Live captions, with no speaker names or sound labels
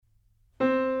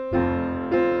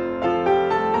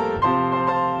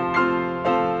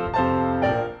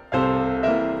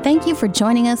you for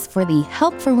joining us for the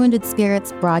Help for Wounded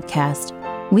Spirits broadcast.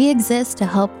 We exist to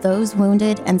help those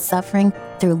wounded and suffering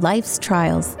through life's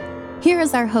trials. Here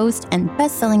is our host and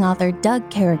best-selling author,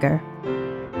 Doug Carriger.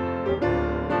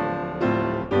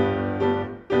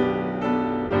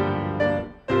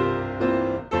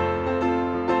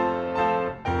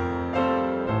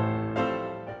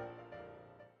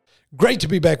 Great to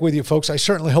be back with you, folks. I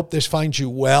certainly hope this finds you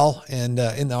well and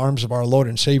in the arms of our Lord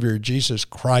and Savior, Jesus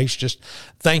Christ. Just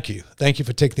thank you. Thank you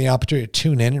for taking the opportunity to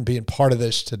tune in and being part of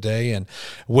this today. And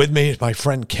with me is my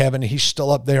friend Kevin. He's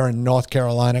still up there in North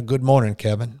Carolina. Good morning,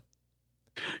 Kevin.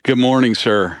 Good morning,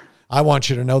 sir. I want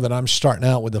you to know that I'm starting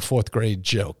out with the fourth grade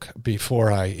joke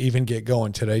before I even get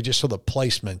going today, just so the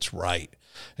placement's right.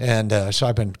 And so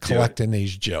I've been collecting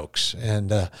these jokes.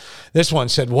 And this one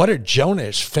said, what did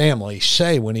Jonah's family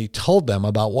say when he told them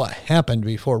about what happened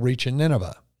before reaching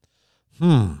Nineveh?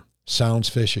 Sounds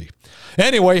fishy.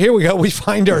 Anyway, here we go. We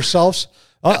find ourselves,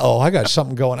 I got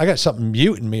something going. I got something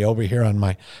muting me over here on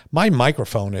my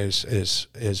microphone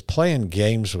is playing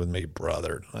games with me,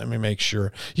 brother. Let me make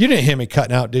sure. You didn't hear me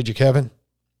cutting out, did you, Kevin?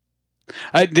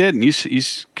 I didn't.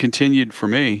 He's continued for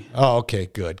me. Oh, okay,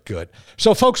 good.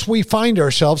 So, folks, we find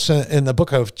ourselves in the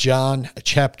book of John,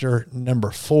 chapter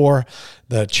number 4,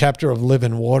 the chapter of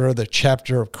living water, the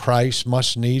chapter of Christ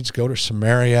must needs go to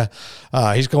Samaria.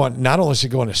 He's going, not only is he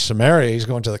going to Samaria, he's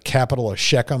going to the capital of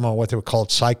Shechem, or what they were called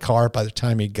Sychar by the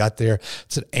time he got there.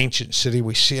 It's an ancient city.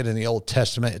 We see it in the Old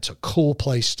Testament. It's a cool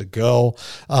place to go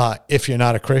if you're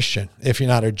not a Christian, if you're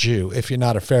not a Jew, if you're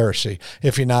not a Pharisee,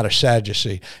 if you're not a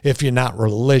Sadducee, if you're not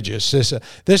religious.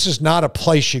 This is not a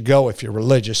place you go if you're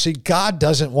religious. See, God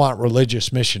doesn't want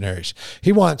religious missionaries.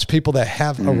 He wants people that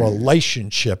have a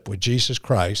relationship with Jesus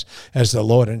Christ as the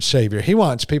Lord and Savior. He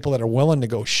wants people that are willing to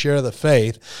go share the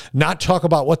faith, not talk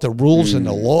about what the rules and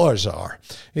the laws are.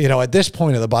 You know, at this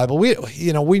point of the Bible, we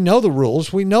know the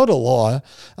rules, we know the law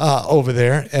over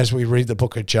there as we read the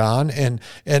book of John,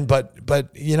 but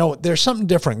you know, there's something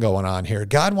different going on here.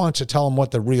 God wants to tell them what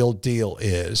the real deal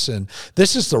is, and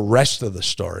this is the rest of the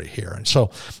story here. And so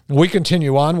we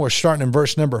continue on. We're starting in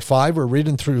verse number 5. We're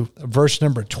reading through verse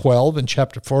number 12 in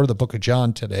chapter 4 of the book of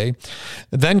John today.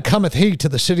 Then cometh he to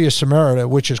the city of Samaria,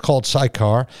 which is called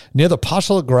Sychar, near the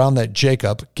parcel of ground that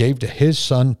Jacob gave to his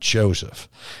son Joseph.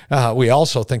 We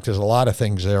also think there's a lot of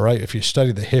things there, right? If you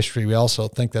study the history, we also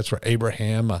think that's where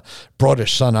Abraham brought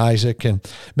his son Isaac. And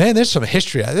man, there's some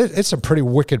history. It's a pretty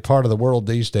wicked part of the world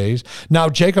these days. Now,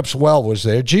 Jacob's well was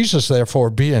there. Jesus, therefore,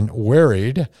 being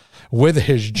wearied with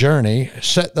his journey,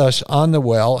 sat thus on the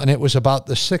well, and it was about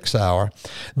the 6th hour.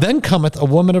 Then cometh a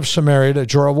woman of Samaria to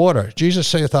draw water. Jesus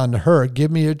saith unto her,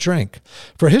 Give me a drink.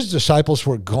 For his disciples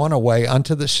were gone away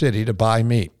unto the city to buy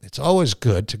meat. It's always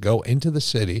good to go into the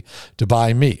city to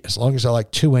buy meat, as long as I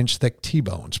like 2-inch thick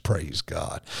T-bones, praise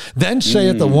God. Then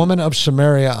saith the woman of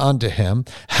Samaria unto him,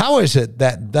 How is it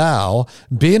that thou,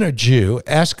 being a Jew,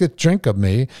 asketh drink of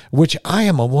me, which I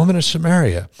am a woman of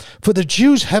Samaria? For the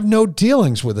Jews have no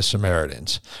dealings with the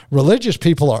Samaritans. Religious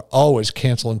people are always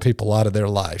canceling people out of their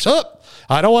lives.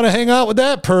 I don't want to hang out with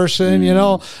that person. You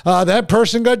know, that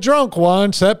person got drunk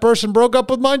once. That person broke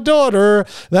up with my daughter.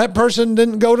 That person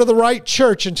didn't go to the right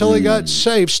church until he got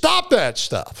saved. Stop that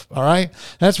stuff. All right.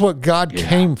 That's what God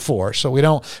came for. So we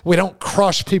don't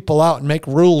crush people out and make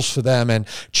rules for them and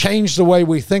change the way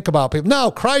we think about people. No,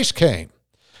 Christ came.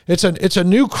 It's a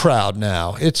new crowd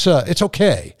now. It's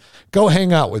okay. Go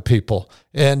hang out with people.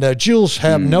 And Jews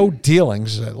have no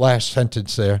dealings, that last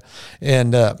sentence there,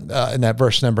 and in that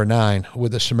verse number 9,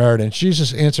 with the Samaritans.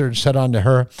 Jesus answered and said unto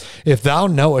her, If thou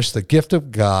knowest the gift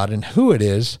of God, and who it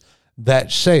is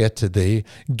that saith to thee,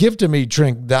 Give to me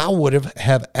drink, thou would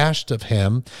have asked of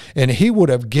him, and he would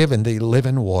have given thee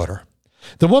living water.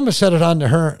 The woman said it unto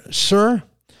her, Sir,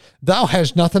 thou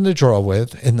hast nothing to draw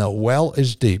with, and the well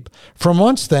is deep. From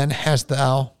whence then hast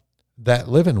thou that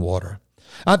living water?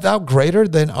 Art thou greater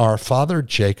than our father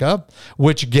Jacob,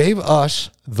 which gave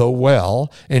us the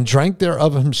well, and drank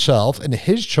thereof himself, and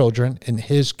his children, and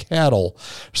his cattle?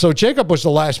 So Jacob was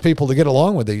the last people to get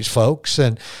along with these folks,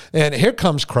 and here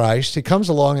comes Christ. He comes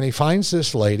along, and he finds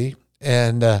this lady,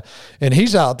 and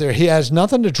he's out there. He has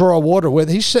nothing to draw water with.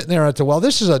 He's sitting there at the well.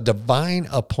 This is a divine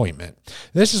appointment.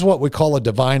 This is what we call a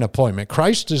divine appointment.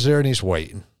 Christ is there, and he's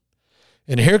waiting.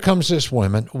 And here comes this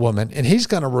woman, and he's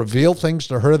going to reveal things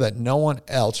to her that no one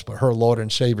else but her Lord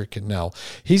and Savior can know.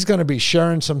 He's going to be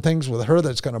sharing some things with her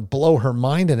that's going to blow her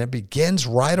mind, and it begins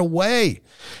right away.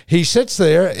 He sits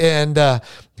there, and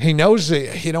He knows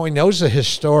he knows the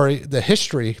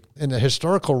history and the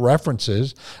historical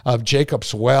references of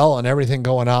Jacob's well and everything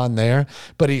going on there,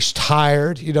 but he's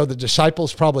tired. The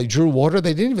disciples probably drew water.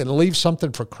 They didn't even leave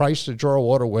something for Christ to draw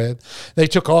water with. They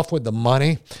took off with the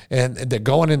money, and they're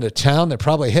going into town. They're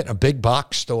probably hitting a big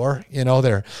box store.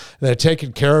 They're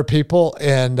taking care of people,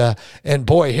 and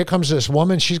boy, here comes this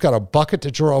woman. She's got a bucket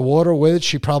to draw water with.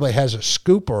 She probably has a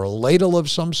scoop or a ladle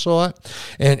of some sort,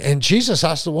 and Jesus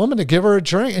asked the woman to give her a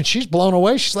drink. And she's blown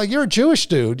away. She's like, "You're a Jewish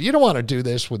dude. You don't want to do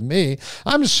this with me.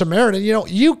 I'm a Samaritan."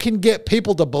 You can get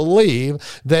people to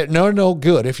believe that they're no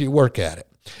good if you work at it.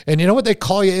 And you know what they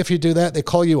call you if you do that? They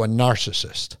call you a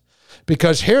narcissist.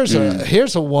 Because here's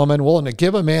a woman willing to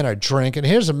give a man a drink, and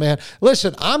here's a man.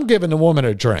 Listen, I'm giving the woman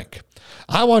a drink.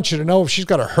 I want you to know if she's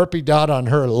got a herpy dot on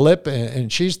her lip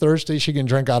and she's thirsty, she can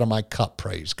drink out of my cup,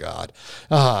 praise God.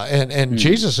 And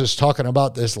Jesus is talking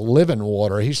about this living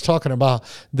water. He's talking about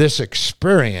this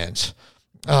experience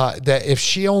that if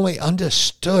she only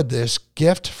understood this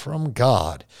gift from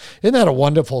God. Isn't that a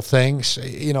wonderful thing?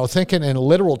 Thinking in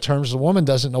literal terms, the woman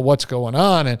doesn't know what's going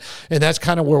on. And that's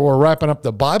kind of where we're wrapping up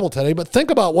the Bible today. But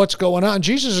think about what's going on.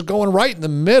 Jesus is going right in the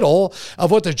middle of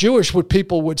what the Jewish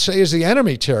people would say is the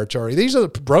enemy territory. These are the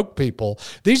broke people.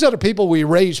 These are the people we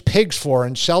raise pigs for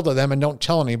and sell to them and don't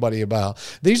tell anybody about.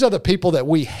 These are the people that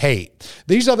we hate.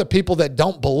 These are the people that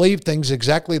don't believe things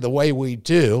exactly the way we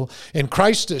do. And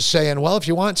Christ is saying, well, if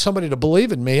you want somebody to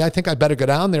believe in me, I think I better go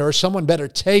down there, or someone better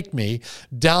take me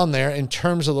down there in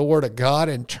terms of the Word of God,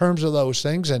 in terms of those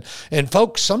things. And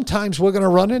folks, sometimes we're going to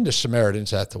run into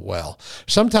Samaritans at the well.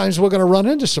 Sometimes we're going to run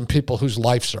into some people whose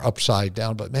lives are upside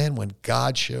down. But man, when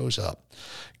God shows up,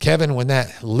 Kevin, when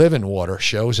that living water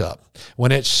shows up,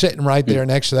 when it's sitting right there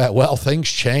next to that well, things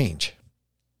change.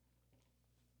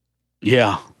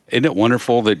 Yeah. Isn't it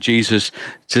wonderful that Jesus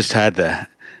just had the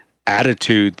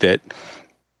attitude that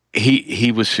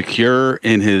he was secure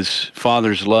in his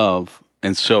Father's love,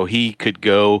 and so he could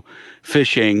go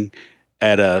fishing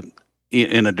in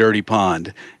a dirty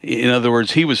pond. In other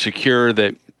words, he was secure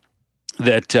that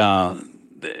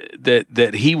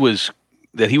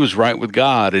he was right with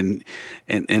God, and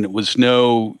it was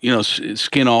no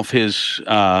skin off his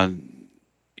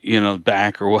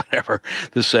back or whatever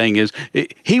the saying is.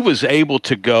 He was able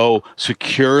to go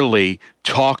securely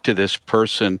talk to this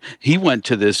person. He went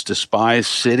to this despised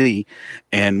city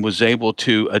and was able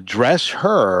to address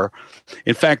her.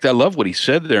 In fact, I love what he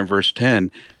said there in verse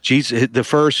 10. Jesus, the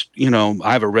first,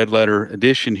 I have a red letter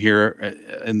edition here,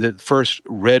 and the first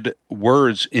red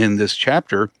words in this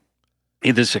chapter,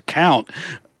 in this account,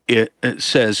 it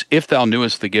says, "If thou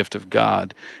knewest the gift of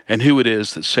God, and who it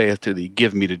is that saith to thee,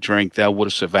 give me to drink, thou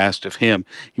wouldst have asked of him,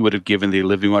 he would have given thee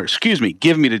living water." Give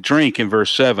me to drink in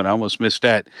verse 7. I almost missed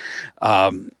that.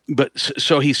 But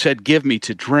so he said, give me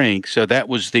to drink. So that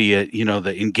was the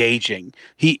engaging.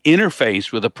 He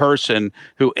interfaced with a person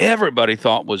who everybody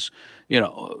thought was,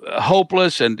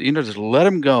 hopeless, and, just let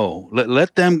them go.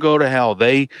 Let them go to hell.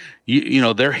 Their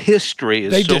history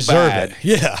is so bad. They deserve it.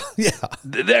 Yeah.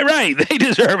 They're right. They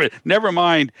deserve it. Never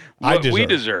mind what we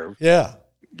deserve. Yeah.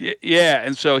 Yeah.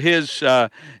 And so his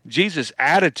Jesus'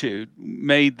 attitude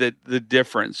made the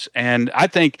difference. And I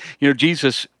think,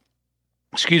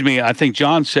 I think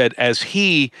John said, as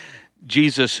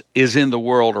Jesus is in the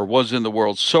world, or was in the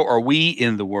world, so are we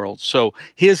in the world. So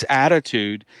his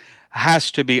attitude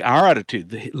has to be our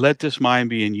attitude. Let this mind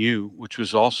be in you, which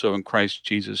was also in Christ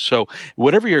Jesus. So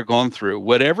whatever you're going through,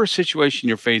 whatever situation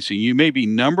you're facing, you may be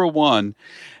number one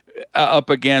up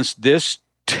against this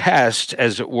test,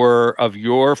 as it were, of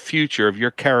your future, of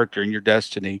your character and your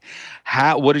destiny.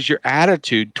 What is your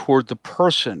attitude toward the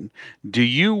person? Do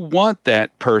you want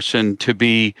that person to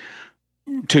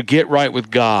get right with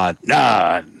God?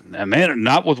 Nah, man,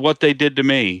 not with what they did to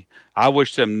me. I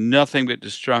wish them nothing but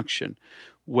destruction.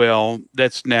 Well,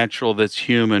 that's natural, that's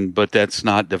human, but that's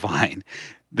not divine.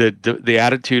 The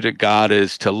attitude of God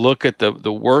is to look at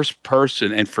the worst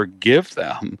person and forgive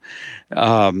them.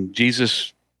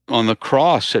 Jesus on the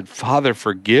cross said, "Father,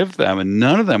 forgive them," and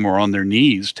none of them were on their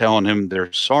knees telling him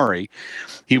they're sorry.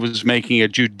 He was making a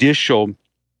judicial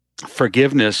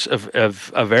forgiveness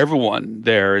of everyone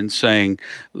there and saying,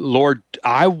 "Lord,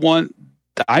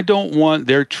 I don't want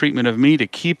their treatment of me to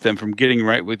keep them from getting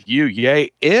right with you.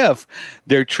 Yea, if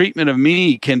their treatment of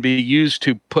me can be used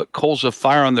to put coals of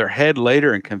fire on their head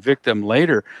later and convict them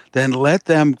later, then let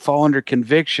them fall under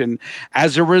conviction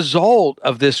as a result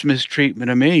of this mistreatment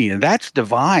of me." And that's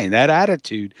divine. That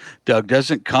attitude, Doug,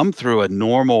 doesn't come through a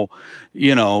normal,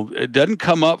 it doesn't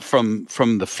come up from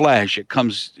the flesh. It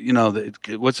comes,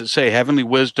 what's it say? Heavenly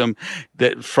wisdom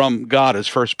that from God is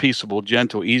first peaceable,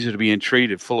 gentle, easy to be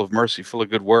entreated, full of mercy, full of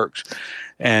good works.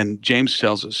 And James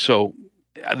tells us, so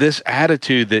this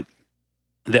attitude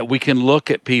that we can look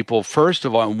at people, first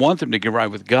of all, and want them to get right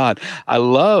with God. I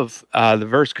love, the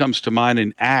verse comes to mind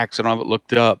in Acts. I don't have it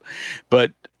looked up,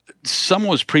 but someone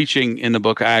was preaching in the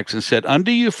book of Acts and said, unto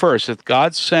you first, that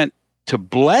God sent to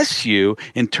bless you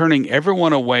in turning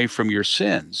everyone away from your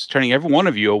sins, turning every one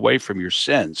of you away from your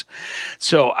sins.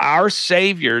 So our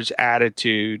Savior's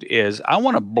attitude is, I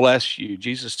want to bless you.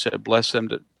 Jesus said, bless them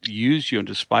that use you and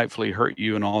despitefully hurt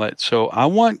you and all that. So I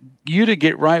want you to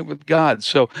get right with God.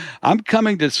 So I'm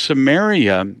coming to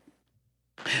Samaria,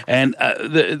 and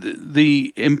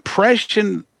the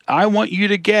impression I want you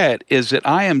to get is that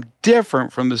I am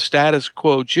different from the status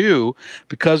quo Jew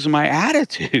because of my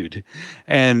attitude.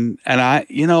 And I,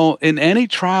 in any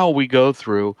trial we go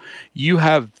through, you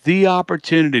have the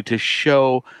opportunity to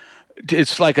show,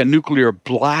 it's like a nuclear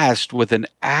blast with an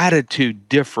attitude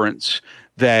difference,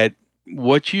 that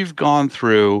what you've gone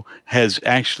through has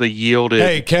actually yielded.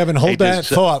 Hey, Kevin, hold that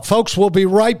thought. Folks, we'll be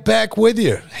right back with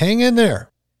you. Hang in there.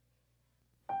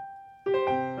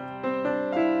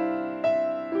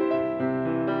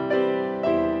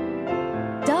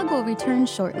 Will return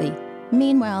shortly.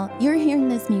 Meanwhile, you're hearing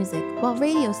this music while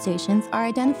radio stations are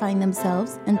identifying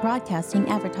themselves and broadcasting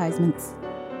advertisements.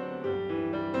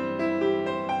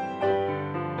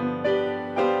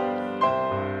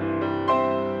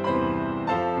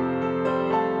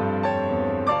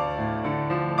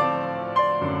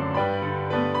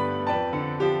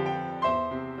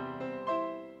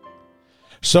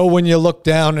 So when you look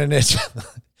down and it's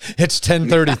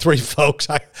 10:33, folks,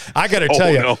 I got to tell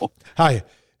you, no. Hi.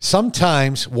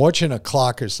 Sometimes watching a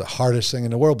clock is the hardest thing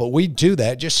in the world, but we do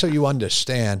that just so you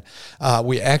understand.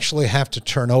 We actually have to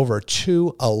turn over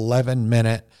 2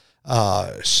 11-minute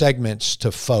segments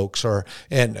to folks,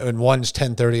 and one's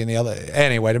 10:30 and the other.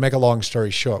 Anyway, to make a long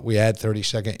story short, we add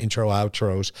 30-second intro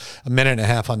outros, a minute and a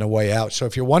half on the way out. So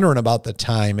if you're wondering about the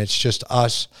time, it's just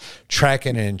us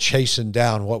tracking and chasing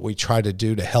down what we try to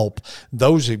do to help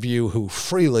those of you who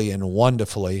freely and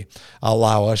wonderfully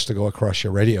allow us to go across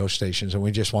your radio stations. And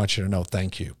we just want you to know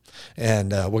thank you.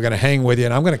 And we're going to hang with you.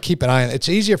 And I'm going to keep an eye on, it's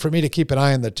easier for me to keep an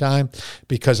eye on the time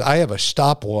because I have a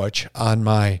stopwatch on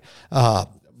my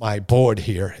board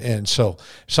here. And so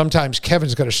sometimes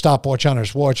Kevin's got a stopwatch on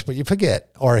his watch, but you forget,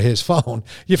 or his phone,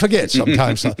 you forget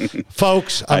sometimes.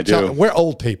 Folks, we're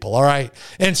old people, all right?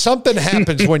 And something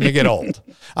happens when you get old.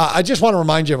 I just want to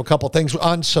remind you of a couple things.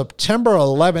 On September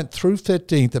 11th through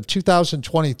 15th of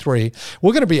 2023,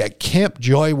 we're going to be at Camp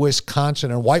Joy,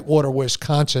 Wisconsin, in Whitewater,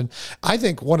 Wisconsin. I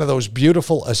think one of those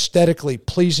beautiful, aesthetically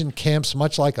pleasing camps,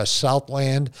 much like a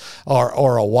Southland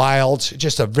or a Wilds,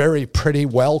 just a very pretty,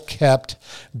 well-kept,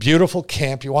 beautiful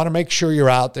camp. You want to make sure you're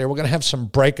out there. We're going to have some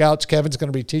breakouts. Kevin's going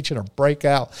to be teaching a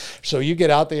breakout. So you get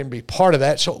out there and be part of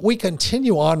that. So we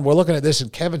continue on. We're looking at this,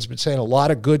 and Kevin's been saying a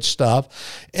lot of good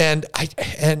stuff. And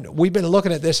we've been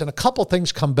looking at this, and a couple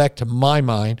things come back to my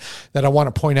mind that I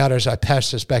want to point out as I pass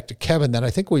this back to Kevin that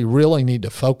I think we really need to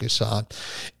focus on.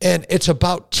 And it's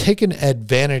about taking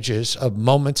advantages of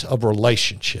moments of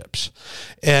relationships.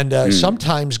 And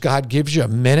sometimes God gives you a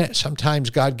minute.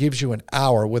 Sometimes God gives you an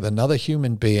hour with another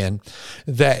human being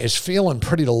that is feeling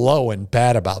pretty low and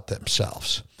bad about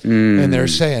themselves. And they're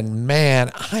saying,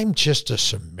 man, I'm just a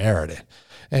Samaritan.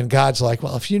 And God's like,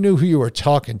 well, if you knew who you were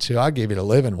talking to, I'll give you the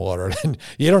living water. And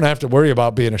you don't have to worry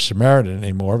about being a Samaritan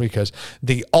anymore, because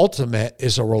the ultimate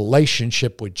is a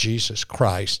relationship with Jesus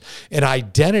Christ. An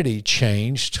identity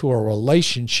change to a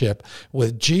relationship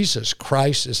with Jesus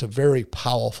Christ is a very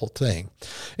powerful thing.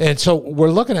 And so we're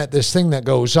looking at this thing that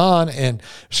goes on. And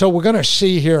so we're going to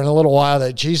see here in a little while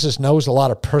that Jesus knows a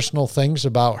lot of personal things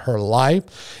about her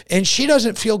life. And she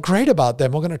doesn't feel great about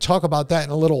them. We're going to talk about that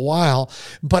in a little while.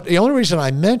 But the only reason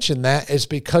I mention that is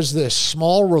because this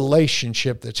small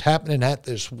relationship that's happening at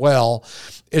this well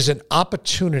is an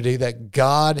opportunity that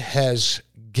God has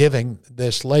giving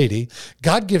this lady.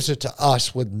 God gives it to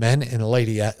us with men and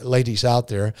ladies out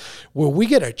there, where we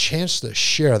get a chance to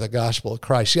share the gospel of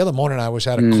Christ. The other morning I was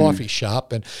at a coffee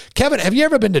shop, and Kevin, have you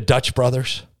ever been to Dutch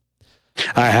Brothers?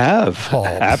 I have. Oh,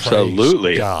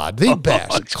 absolutely. God, the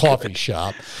best coffee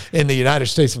shop in the United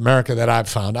States of America that I've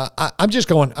found. I'm just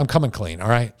going, I'm coming clean. All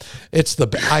right. It's the,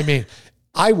 I mean,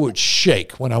 I would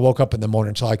shake when I woke up in the morning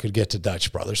until I could get to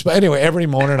Dutch Brothers. But anyway, every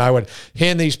morning I would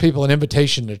hand these people an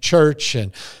invitation to church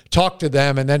and talk to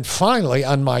them. And then finally,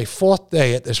 on my fourth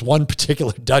day at this one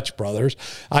particular Dutch Brothers,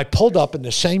 I pulled up and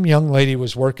the same young lady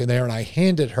was working there, and I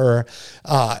handed her,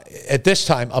 at this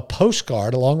time, a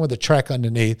postcard along with a tract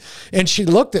underneath. And she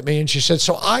looked at me and she said,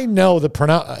 so I know the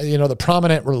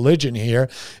prominent religion here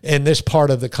in this part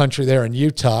of the country there in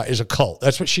Utah is a cult.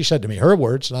 That's what she said to me. Her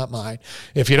words, not mine.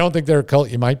 If you don't think they're a cult,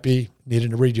 you might be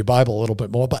needing to read your Bible a little bit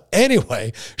more. But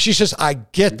anyway, she says, I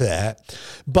get that,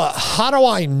 but how do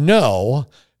I know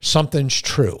something's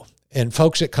true? And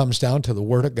folks, it comes down to the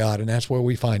Word of God, and that's where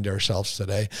we find ourselves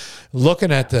today,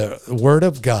 looking at the Word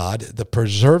of God, the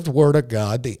preserved Word of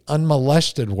God, the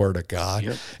unmolested Word of God.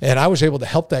 Yep. And I was able to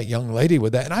help that young lady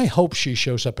with that, and I hope she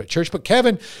shows up at church. But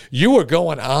Kevin, you were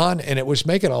going on, and it was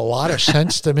making a lot of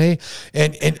sense to me.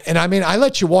 And I mean, I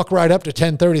let you walk right up to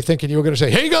 10:30 thinking you were going to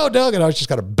say, here you go, Doug, and I was just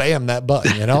going to bam that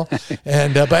button, you know?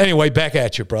 And but anyway, back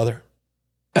at you, brother.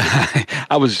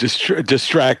 I was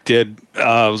distracted.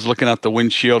 I was looking out the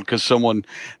windshield because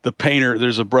the painter,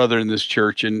 there's a brother in this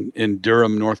church in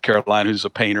Durham, North Carolina, who's a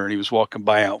painter, and he was walking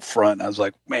by out front. And I was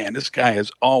like, man, this guy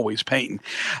is always painting.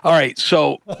 All right.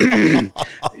 So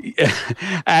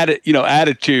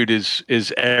attitude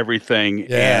is everything.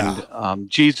 Yeah. And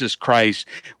Jesus Christ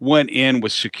went in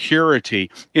with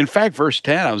security. In fact, verse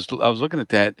 10, I was looking at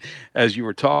that as you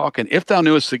were talking. If thou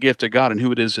knewest the gift of God and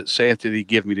who it is that saith to thee,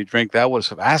 give me to drink, thou wouldst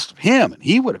have asked of him, and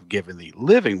he would have given thee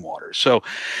living water. So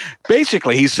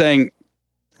basically, he's saying,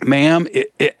 ma'am,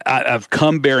 I've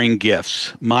come bearing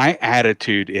gifts. My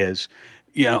attitude is,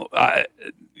 you've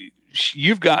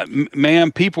got,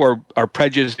 ma'am, people are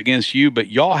prejudiced against you, but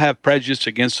y'all have prejudice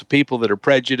against the people that are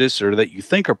prejudiced or that you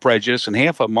think are prejudiced, and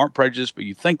half of them aren't prejudiced, but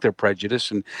you think they're prejudiced.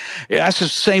 And that's the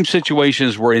same situation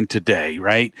as we're in today,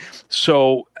 right?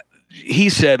 So he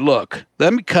said, look,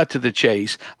 let me cut to the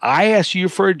chase. I asked you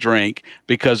for a drink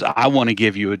because I want to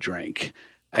give you a drink.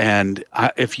 And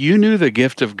if you knew the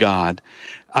gift of God,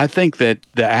 I think that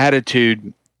the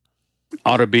attitude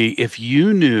ought to be, if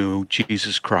you knew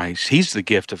Jesus Christ, he's the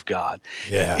gift of God.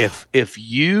 Yeah. If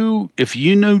you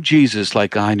knew Jesus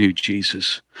like I knew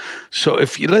Jesus. So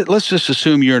let's just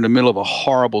assume you're in the middle of a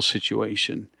horrible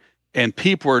situation, and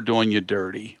people are doing you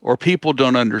dirty, or people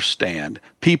don't understand.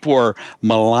 People are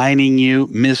maligning you,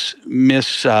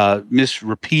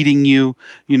 misrepeating you.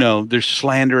 There's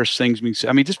slanderous things being said.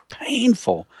 I mean, just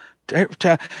painful.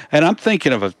 And I'm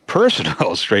thinking of a personal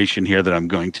illustration here that I'm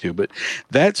going to, but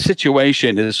that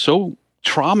situation is so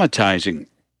traumatizing.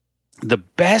 The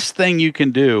best thing you can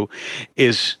do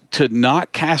is to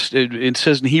not cast, it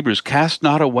says in Hebrews, cast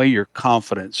not away your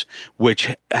confidence, which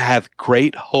hath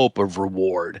great hope of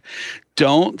reward.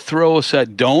 Don't throw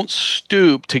aside, don't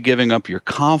stoop to giving up your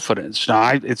confidence.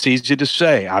 Now, it's easy to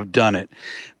say, I've done it,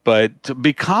 but to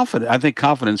be confident, I think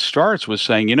confidence starts with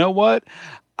saying, you know what?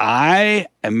 I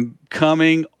am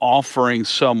offering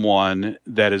someone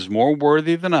that is more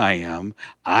worthy than I am.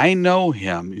 I know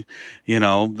him.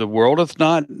 The world hath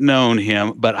not known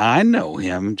him, but I know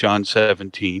him, John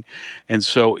 17. And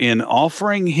so in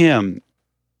offering him,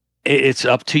 it's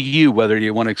up to you whether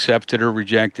you want to accept it or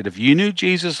reject it. If you knew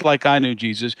Jesus like I knew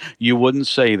Jesus, you wouldn't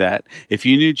say that. If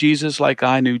you knew Jesus like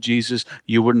I knew Jesus,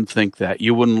 you wouldn't think that.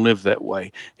 You wouldn't live that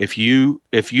way. If you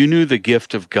knew the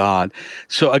gift of God.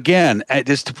 So again,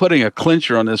 just putting a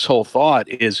clincher on this whole thought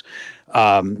is,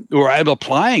 or I'm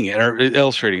applying it or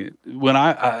illustrating it. When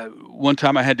one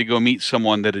time I had to go meet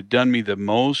someone that had done me the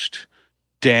most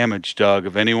damage, Doug,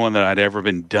 of anyone that I'd ever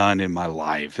been done in my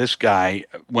life. This guy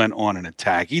went on an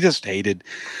attack. He just hated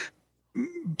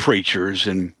preachers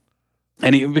and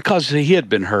because he had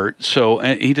been hurt. So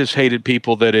he just hated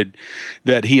people that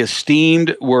he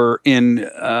esteemed were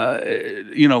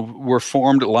were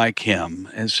formed like him.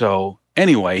 And so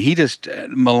anyway, he just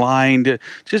maligned,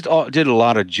 did a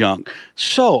lot of junk.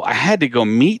 So I had to go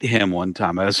meet him one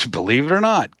time. Believe it or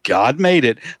not, God made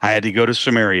it. I had to go to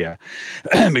Samaria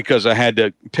because I had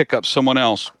to pick up someone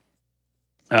else,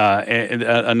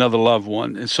 another loved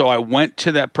one. And so I went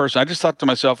to that person. I just thought to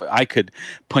myself, I could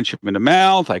punch him in the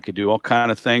mouth. I could do all kind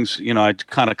of things. I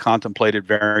kind of contemplated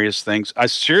various things. I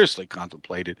seriously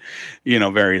contemplated,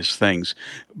 various things.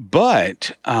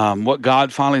 But what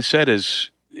God finally said is,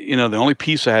 the only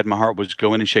peace I had in my heart was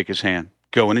go in and shake his hand.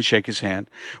 Go in and shake his hand.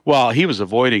 Well, he was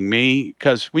avoiding me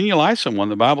because when you lie someone,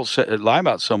 lie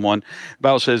about someone, the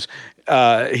Bible says,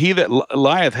 he that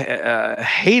lieth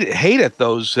hateth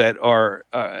those that are,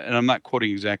 and I'm not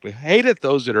quoting exactly, hateth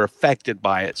those that are afflicted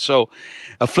by it. So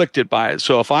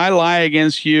if I lie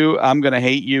against you, I'm going to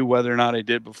hate you whether or not I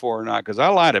did before or not because I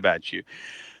lied about you.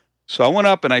 So I went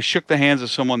up and I shook the hands of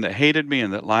someone that hated me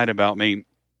and that lied about me.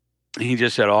 He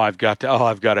just said, I've got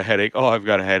a headache. Oh, I've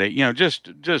got a headache. Just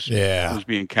was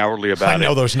being cowardly about it. I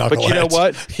know those knuckleheads. But you know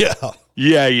what? Yeah.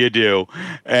 Yeah, you do.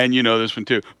 And you know this one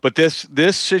too. But this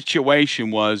situation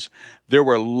was, there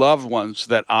were loved ones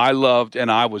that I loved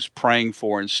and I was praying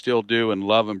for and still do and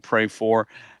love and pray for,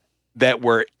 that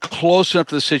were close enough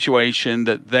to the situation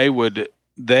that they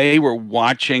were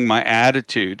watching my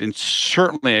attitude and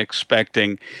certainly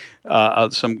expecting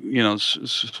some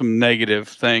negative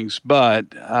things,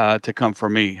 but to come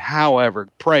from me. However,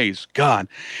 praise God,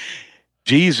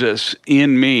 Jesus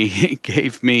in me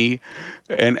gave me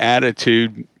an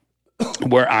attitude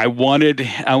where I wanted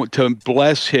to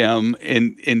bless him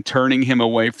in turning him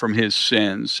away from his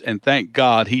sins. And thank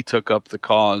God he took up the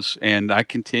cause, and I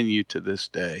continue to this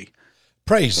day.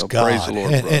 Praise God. Praise the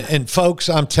Lord, and folks,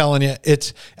 I'm telling you,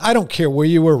 I don't care where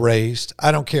you were raised. I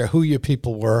don't care who your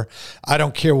people were. I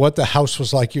don't care what the house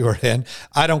was like you were in.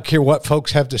 I don't care what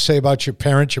folks have to say about your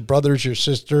parents, your brothers, your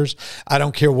sisters. I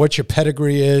don't care what your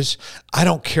pedigree is. I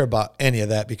don't care about any of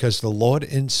that, because the Lord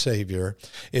and Savior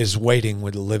is waiting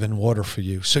with living water for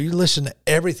you. So you listen to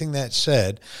everything that's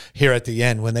said here at the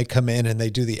end when they come in and they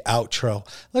do the outro.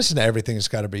 Listen to everything that's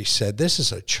got to be said. This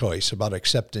is a choice about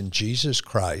accepting Jesus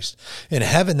Christ and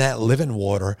having that living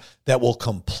water that will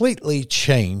completely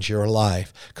change your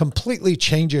life, completely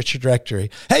change your trajectory.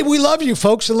 Hey, we love you,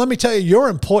 folks, and let me tell you, you're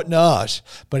important to us,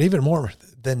 but even more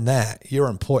than that, you're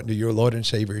important to your Lord and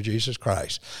Savior, Jesus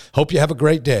Christ. Hope you have a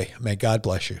great day. May God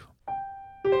bless you.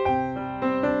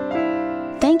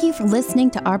 Thank you for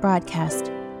listening to our broadcast.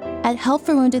 At Help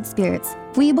for Wounded Spirits,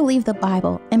 we believe the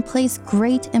Bible and place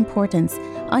great importance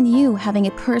on you having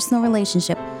a personal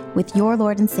relationship with your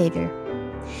Lord and Savior.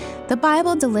 The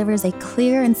Bible delivers a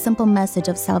clear and simple message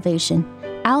of salvation,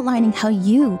 outlining how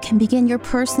you can begin your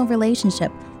personal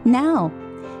relationship now.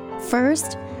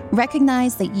 First,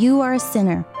 recognize that you are a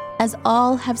sinner, as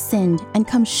all have sinned and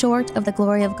come short of the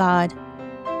glory of God.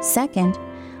 Second,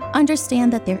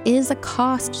 understand that there is a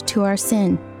cost to our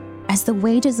sin, as the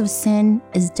wages of sin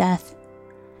is death.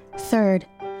 Third,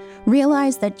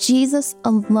 realize that Jesus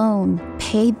alone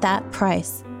paid that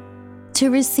price. To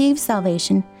receive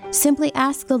salvation, simply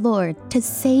ask the Lord to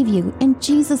save you in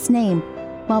Jesus' name,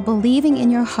 while believing in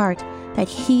your heart that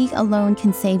He alone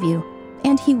can save you,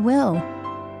 and He will.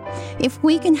 If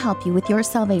we can help you with your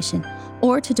salvation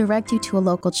or to direct you to a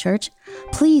local church,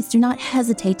 please do not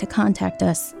hesitate to contact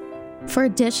us. For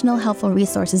additional helpful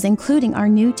resources, including our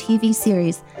new TV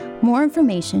series, more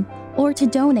information, or to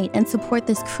donate and support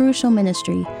this crucial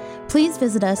ministry, please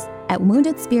visit us at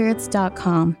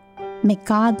woundedspirits.com. May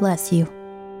God bless you.